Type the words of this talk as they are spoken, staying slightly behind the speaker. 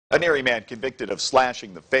An Erie man convicted of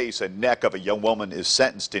slashing the face and neck of a young woman is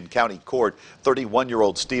sentenced in county court.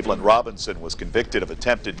 31-year-old Stevelyn Robinson was convicted of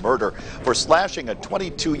attempted murder for slashing a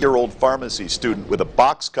 22-year-old pharmacy student with a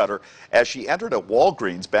box cutter as she entered a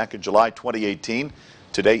Walgreens back in July 2018.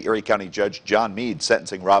 Today, Erie County Judge John Meade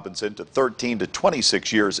sentencing Robinson to 13 to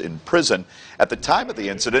 26 years in prison. At the time of the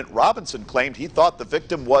incident, Robinson claimed he thought the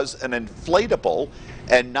victim was an inflatable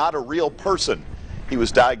and not a real person. He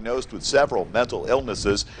was diagnosed with several mental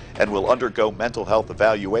illnesses and will undergo mental health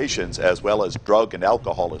evaluations as well as drug and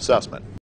alcohol assessment.